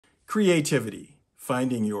Creativity,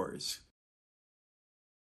 finding yours.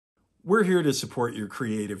 We're here to support your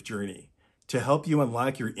creative journey, to help you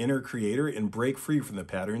unlock your inner creator and break free from the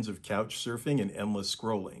patterns of couch surfing and endless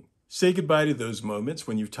scrolling. Say goodbye to those moments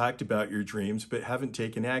when you've talked about your dreams but haven't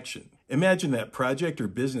taken action. Imagine that project or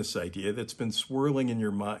business idea that's been swirling in your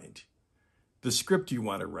mind. The script you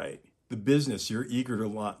want to write, the business you're eager to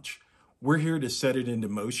launch. We're here to set it into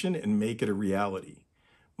motion and make it a reality.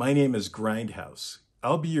 My name is Grindhouse.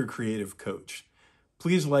 I'll be your creative coach.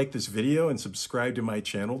 Please like this video and subscribe to my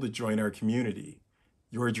channel to join our community.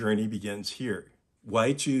 Your journey begins here.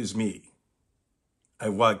 Why choose me? I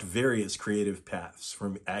walked various creative paths,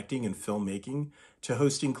 from acting and filmmaking to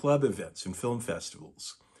hosting club events and film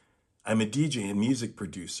festivals. I'm a DJ and music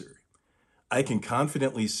producer. I can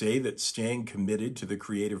confidently say that staying committed to the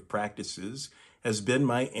creative practices has been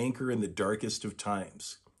my anchor in the darkest of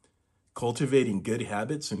times. Cultivating good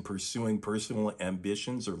habits and pursuing personal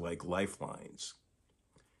ambitions are like lifelines.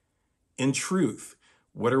 In truth,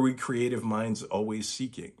 what are we creative minds always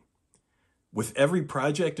seeking? With every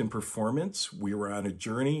project and performance, we are on a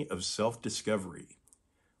journey of self-discovery.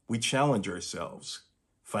 We challenge ourselves,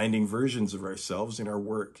 finding versions of ourselves in our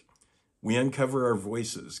work. We uncover our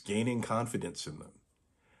voices, gaining confidence in them.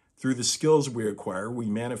 Through the skills we acquire, we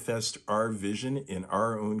manifest our vision in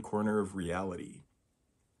our own corner of reality.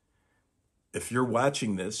 If you're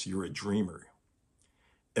watching this, you're a dreamer.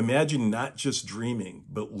 Imagine not just dreaming,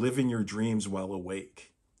 but living your dreams while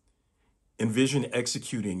awake. Envision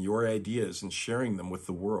executing your ideas and sharing them with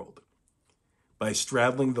the world. By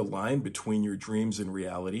straddling the line between your dreams and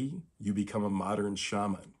reality, you become a modern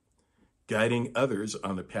shaman, guiding others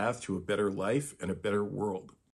on the path to a better life and a better world.